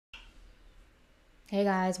Hey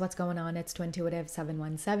guys, what's going on? It's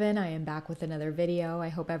Twintuitive717. I am back with another video. I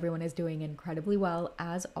hope everyone is doing incredibly well.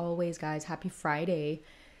 As always, guys, happy Friday.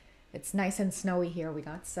 It's nice and snowy here. We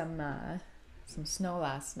got some snow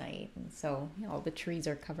last night, and so all the trees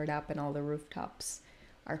are covered up and all the rooftops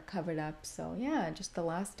are covered up. So yeah, just the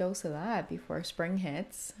last dose of that before spring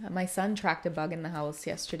hits. My son tracked a bug in the house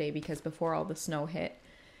yesterday because before all the snow hit,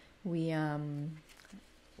 we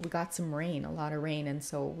we got some rain, a lot of rain, and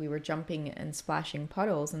so we were jumping and splashing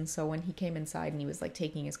puddles. And so when he came inside and he was like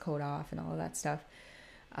taking his coat off and all of that stuff,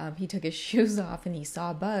 he took his shoes off and he saw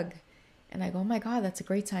a bug. And I go, oh my God, that's a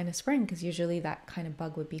great sign of spring, because usually that kind of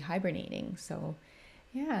bug would be hibernating. So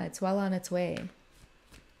yeah, it's well on its way.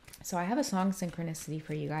 So I have a song synchronicity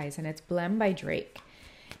for you guys, and it's Blem by Drake.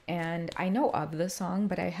 And I know of the song,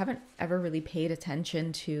 but I haven't ever really paid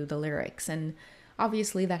attention to the lyrics. And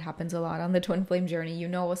obviously that happens a lot on the twin flame journey. You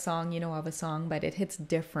know a song, you know of a song, but it hits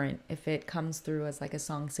different if it comes through as like a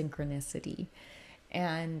song synchronicity.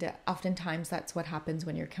 And oftentimes that's what happens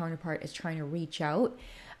when your counterpart is trying to reach out.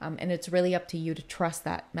 And it's really up to you to trust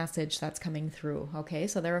that message that's coming through. Okay,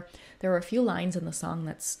 so there were a few lines in the song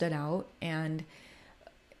that stood out. And,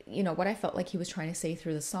 you know, what I felt like he was trying to say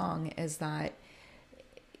through the song is that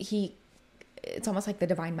it's almost like the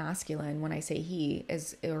divine masculine. When I say he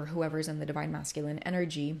is, or whoever's in the divine masculine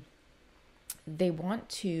energy, they want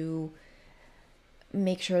to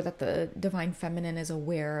make sure that the divine feminine is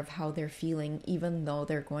aware of how they're feeling, even though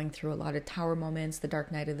they're going through a lot of tower moments, the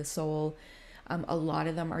dark night of the soul. A lot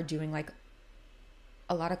of them are doing like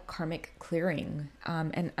a lot of karmic clearing.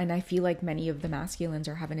 And I feel like many of the masculines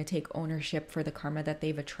are having to take ownership for the karma that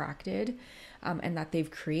they've attracted and that they've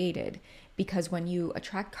created. Because when you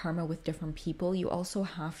attract karma with different people, you also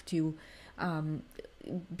have to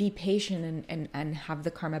be patient and have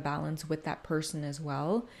the karma balance with that person as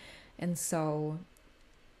well. And so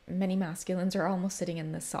many masculines are almost sitting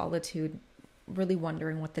in this solitude, really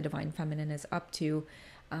wondering what the divine feminine is up to.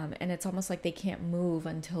 And it's almost like they can't move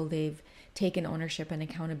until they've taken ownership and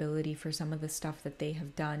accountability for some of the stuff that they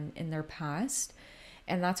have done in their past.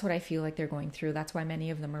 And that's what I feel like they're going through. That's why many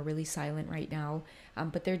of them are really silent right now.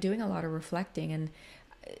 But they're doing a lot of reflecting.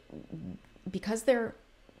 And because they're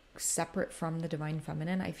separate from the divine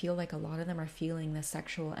feminine, I feel like a lot of them are feeling the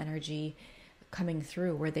sexual energy coming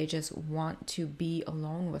through, where they just want to be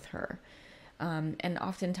alone with her. And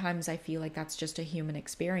oftentimes I feel like that's just a human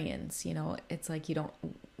experience. You know, it's like you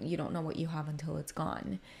don't know what you have until it's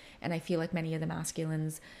gone. And I feel like many of the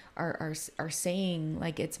masculines are saying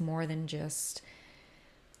like it's more than just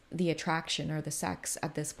the attraction or the sex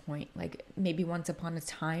at this point. Like maybe once upon a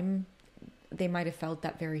time they might have felt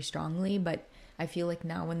that very strongly, but I feel like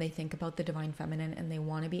now when they think about the divine feminine and they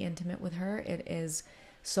want to be intimate with her, it is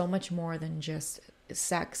so much more than just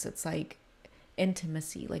sex. It's like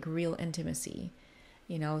intimacy, like real intimacy.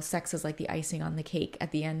 You know, sex is like the icing on the cake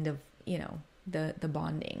at the end of, you know, the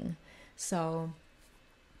bonding. So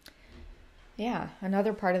yeah,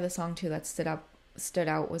 another part of the song too that stood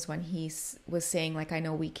out was when he was saying like, I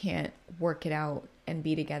know we can't work it out and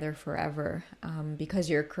be together forever because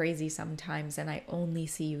you're crazy sometimes and I only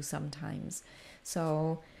see you sometimes.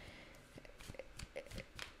 So,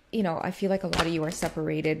 you know, I feel like a lot of you are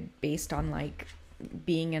separated based on like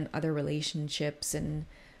being in other relationships, and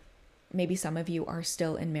maybe some of you are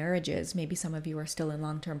still in marriages, maybe some of you are still in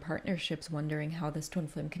long-term partnerships, wondering how this twin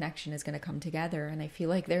flame connection is going to come together. And I feel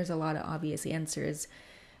like there's a lot of obvious answers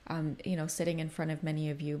you know, sitting in front of many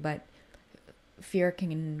of you, but fear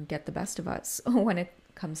can get the best of us when it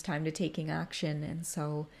comes time to taking action. And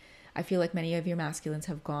so I feel like many of your masculines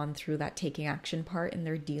have gone through that taking action part, and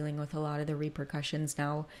they're dealing with a lot of the repercussions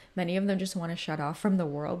now. Many of them just want to shut off from the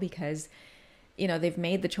world because, you know, they've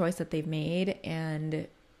made the choice that they've made, and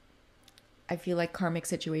I feel like karmic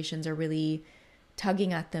situations are really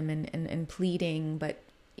tugging at them and pleading, but,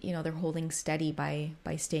 you know, they're holding steady by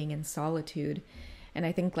staying in solitude. And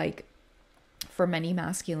I think like for many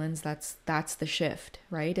masculines, that's the shift,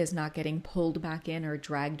 right? Is not getting pulled back in or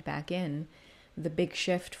dragged back in. The big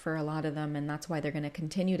shift for a lot of them, and that's why they're going to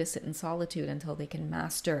continue to sit in solitude until they can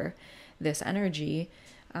master this energy.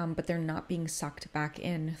 But they're not being sucked back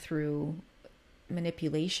in through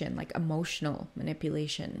manipulation, like emotional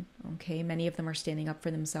manipulation. Okay, many of them are standing up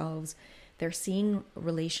for themselves. They're seeing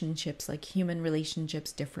relationships, like human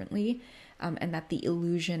relationships, differently, and that the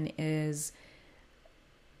illusion is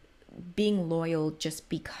being loyal just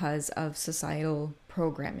because of societal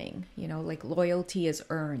programming. You know, like loyalty is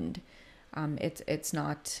earned. It's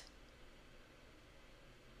not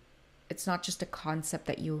just a concept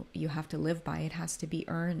that you have to live by. It has to be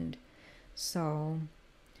earned. So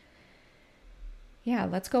yeah,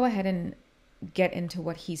 let's go ahead and get into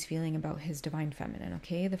what he's feeling about his divine feminine.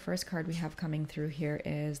 Okay, the first card we have coming through here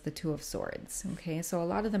is the Two of Swords. Okay, so a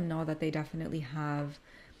lot of them know that they definitely have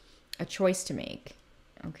a choice to make.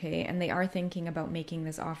 Okay, and they are thinking about making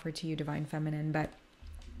this offer to you, divine feminine, but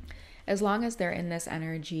as long as they're in this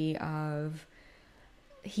energy of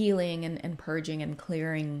healing and purging and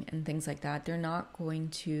clearing and things like that, they're not going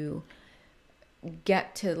to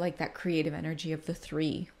get to like that creative energy of the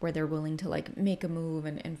three, where they're willing to like make a move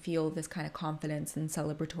and feel this kind of confidence and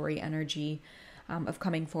celebratory energy of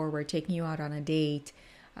coming forward, taking you out on a date,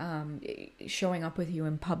 showing up with you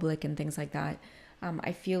in public and things like that.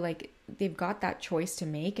 I feel like they've got that choice to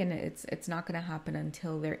make, and it's not going to happen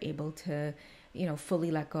until they're able to, you know,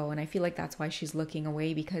 fully let go. And I feel like that's why she's looking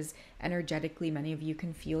away, because energetically many of you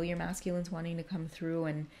can feel your masculines wanting to come through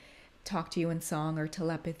and talk to you in song or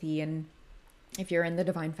telepathy. And if you're in the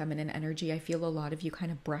divine feminine energy, I feel a lot of you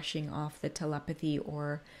kind of brushing off the telepathy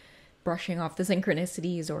or brushing off the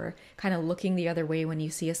synchronicities, or kind of looking the other way when you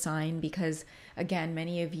see a sign, because again,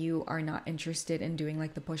 many of you are not interested in doing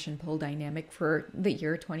like the push and pull dynamic for the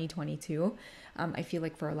year 2022. I feel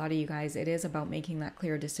like for a lot of you guys, it is about making that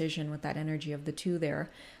clear decision with that energy of the two there,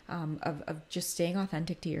 of just staying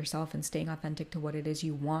authentic to yourself and staying authentic to what it is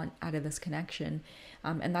you want out of this connection.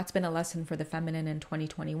 And that's been a lesson for the feminine in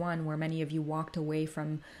 2021, where many of you walked away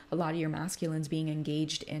from a lot of your masculines being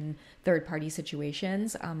engaged in third-party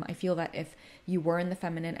situations. I feel that if you were in the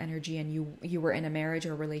feminine energy and you were in a marriage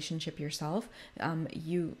or relationship yourself,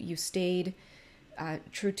 you stayed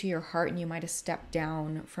true to your heart, and you might have stepped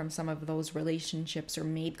down from some of those relationships or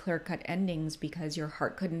made clear-cut endings because your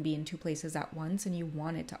heart couldn't be in two places at once, and you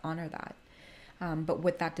wanted to honor that. But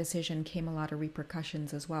with that decision came a lot of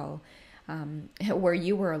repercussions as well. Where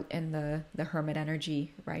you were in the hermit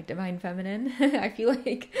energy, right, divine feminine? I feel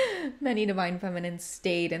like many divine feminines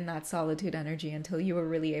stayed in that solitude energy until you were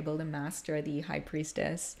really able to master the high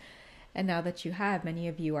priestess. And now that you have, many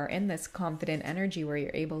of you are in this confident energy where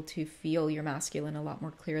you're able to feel your masculine a lot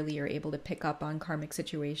more clearly. You're able to pick up on karmic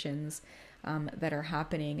situations that are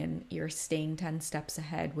happening, and you're staying 10 steps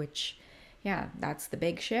ahead, which, yeah, that's the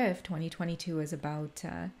big shift. 2022 is about,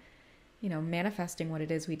 manifesting what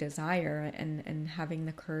it is we desire, and having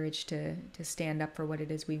the courage to stand up for what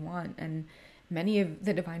it is we want. And many of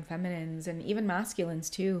the divine feminines, and even masculines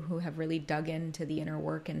too, who have really dug into the inner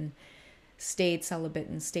work and stayed celibate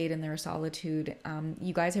and stayed in their solitude,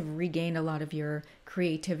 you guys have regained a lot of your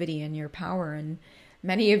creativity and your power. And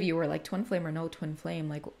many of you were like, twin flame or no twin flame,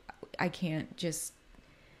 like I can't just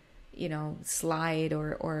slide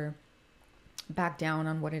or back down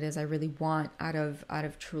on what it is I really want out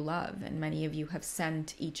of true love. And many of you have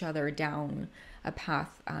sent each other down a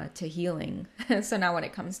path to healing. So now when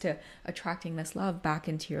it comes to attracting this love back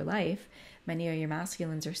into your life, many of your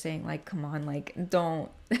masculines are saying like, come on, like don't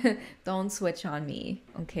switch on me.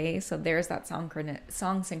 Okay, so there's that song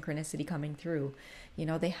synchronicity coming through.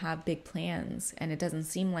 They have big plans, and it doesn't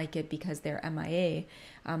seem like it because they're MIA,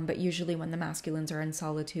 but usually when the masculines are in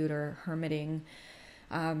solitude or hermiting,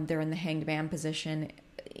 they're in the hanged man position,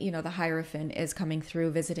 the Hierophant is coming through,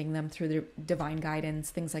 visiting them through the divine guidance,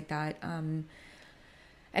 things like that.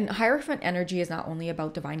 And Hierophant energy is not only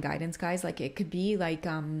about divine guidance, guys. Like it could be like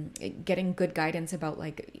getting good guidance about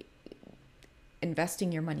like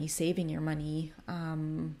investing your money, saving your money,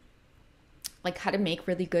 like how to make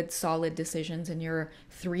really good, solid decisions in your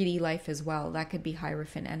 3D life as well. That could be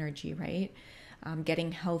Hierophant energy, right?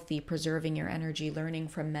 Getting healthy, preserving your energy, learning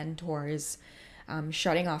from mentors,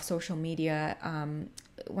 shutting off social media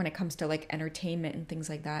when it comes to like entertainment and things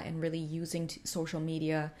like that, and really using social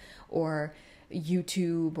media or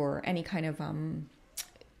YouTube or any kind of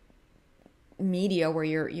media where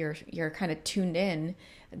you're kind of tuned in.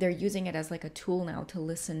 They're using it as like a tool now to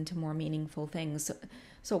listen to more meaningful things.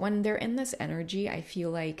 So when they're in this energy, I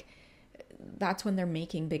feel like that's when they're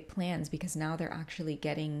making big plans, because now they're actually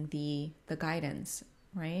getting the guidance,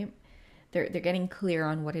 right? They're getting clear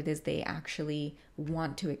on what it is they actually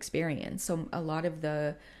want to experience. So a lot of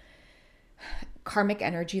the karmic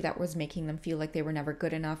energy that was making them feel like they were never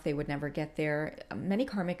good enough, they would never get there. Many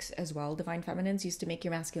karmics as well, divine feminines, used to make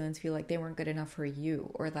your masculines feel like they weren't good enough for you,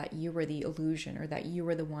 or that you were the illusion, or that you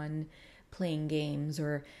were the one playing games,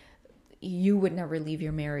 or you would never leave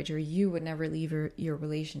your marriage, or you would never leave your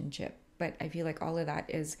relationship. But I feel like all of that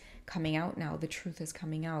is coming out now. The truth is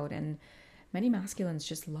coming out, and many masculines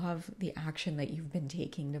just love the action that you've been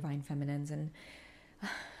taking, divine feminines. And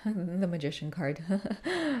the Magician card.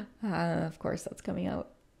 Of course, that's coming out.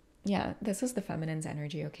 Yeah, this is the feminine's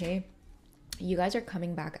energy, okay? You guys are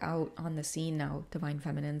coming back out on the scene now, divine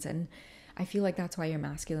feminines, and I feel like that's why your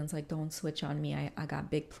masculine's like, don't switch on me. I got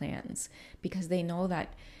big plans, because they know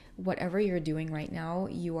that whatever you're doing right now,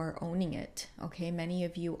 you are owning it. Okay. Many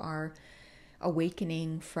of you are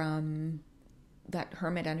awakening from that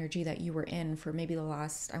hermit energy that you were in for maybe the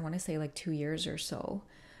last, I want to say like 2 years or so.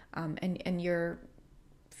 And you're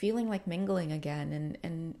feeling like mingling again.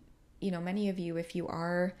 And, you know, many of you, if you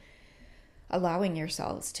are allowing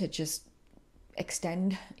yourselves to just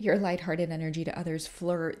extend your lighthearted energy to others,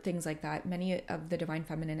 flirt, things like that. Many of the divine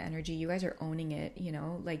feminine energy, you guys are owning it, you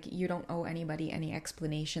know, like you don't owe anybody any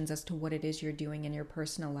explanations as to what it is you're doing in your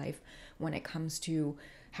personal life when it comes to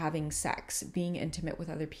having sex, being intimate with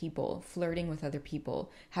other people, flirting with other people,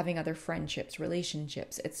 having other friendships,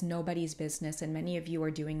 relationships. It's nobody's business. And many of you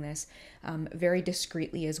are doing this very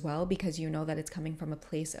discreetly as well, because you know that it's coming from a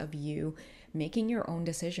place of you making your own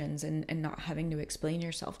decisions and not having to explain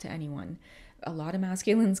yourself to anyone. A lot of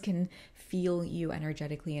masculines can feel you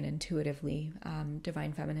energetically and intuitively,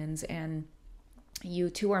 divine feminines, and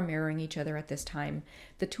you two are mirroring each other at this time.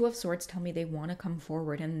 The Two of Swords tell me they want to come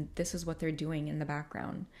forward, and this is what they're doing in the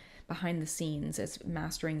background, behind the scenes, is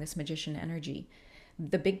mastering this magician energy.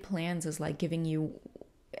 The big plans is like giving you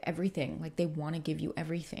everything, like they want to give you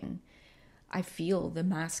everything. I feel the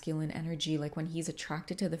masculine energy, like when he's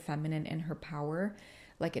attracted to the feminine and her power,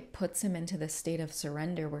 like it puts him into this state of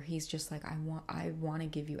surrender where he's just like, I want to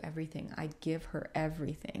give you everything. I give her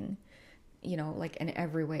everything, you know, like in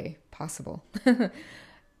every way possible.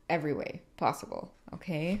 Every way possible.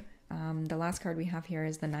 Okay. The last card we have here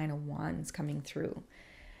is the Nine of Wands coming through.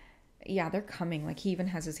 Yeah, they're coming. Like he even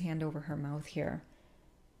has his hand over her mouth here.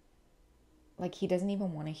 Like he doesn't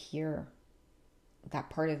even want to hear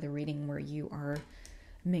that part of the reading where you are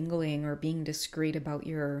mingling or being discreet about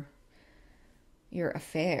your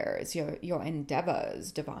affairs, your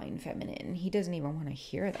endeavors, divine feminine. He doesn't even want to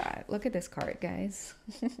hear that. Look at this card, guys.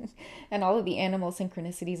 And all of the animal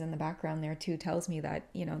synchronicities in the background there too tells me that,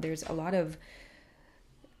 you know, there's a lot of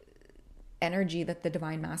energy that the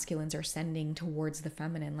divine masculines are sending towards the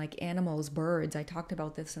feminine, like animals, birds. I talked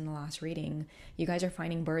about this in the last reading. You guys are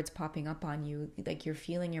finding birds popping up on you, like you're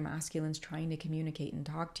feeling your masculines trying to communicate and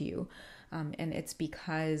talk to you. And it's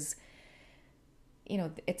because, you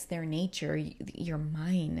know, it's their nature. You're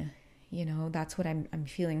mine. You know, that's what I'm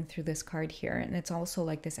feeling through this card here. And it's also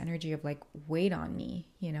like this energy of like, wait on me,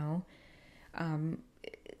 you know.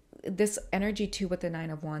 This energy too with the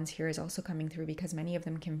Nine of Wands here is also coming through because many of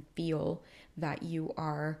them can feel that you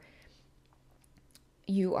are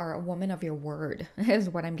a woman of your word, is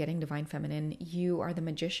what I'm getting, divine feminine. You are the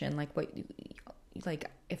magician.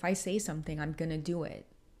 Like if I say something, I'm gonna do it.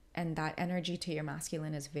 And that energy to your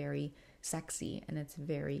masculine is very sexy and it's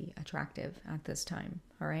very attractive at this time.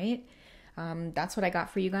 All right. That's what I got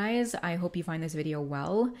for you guys. I hope you find this video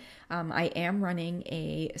well. I am running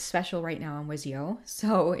a special right now on Wisio.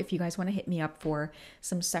 So if you guys want to hit me up for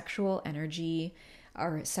some sexual energy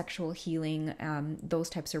or sexual healing, those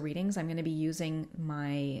types of readings, I'm going to be using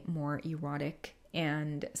my more erotic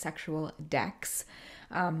and sexual decks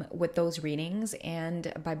with those readings.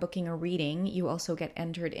 And by booking a reading, you also get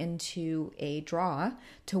entered into a draw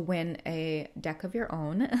to win a deck of your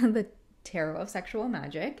own, the Tarot of Sexual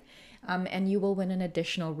Magic. And you will win an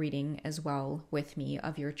additional reading as well with me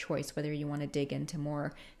of your choice, whether you want to dig into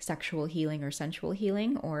more sexual healing or sensual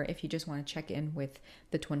healing, or if you just want to check in with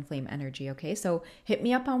the twin flame energy. Okay, so hit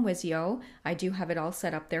me up on Wisio. I do have it all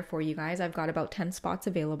set up there for you guys. I've got about 10 spots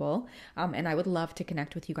available, and I would love to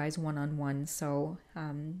connect with you guys one-on-one. So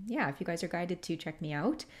yeah, if you guys are guided to, check me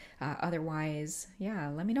out. Otherwise, yeah,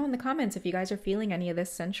 let me know in the comments if you guys are feeling any of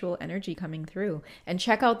this sensual energy coming through. And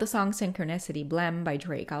check out the song Synchronicity, Blem by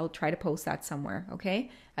Drake. I'll try to post that somewhere, okay?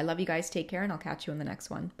 I love you guys. Take care, and I'll catch you in the next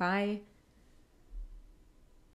one. Bye.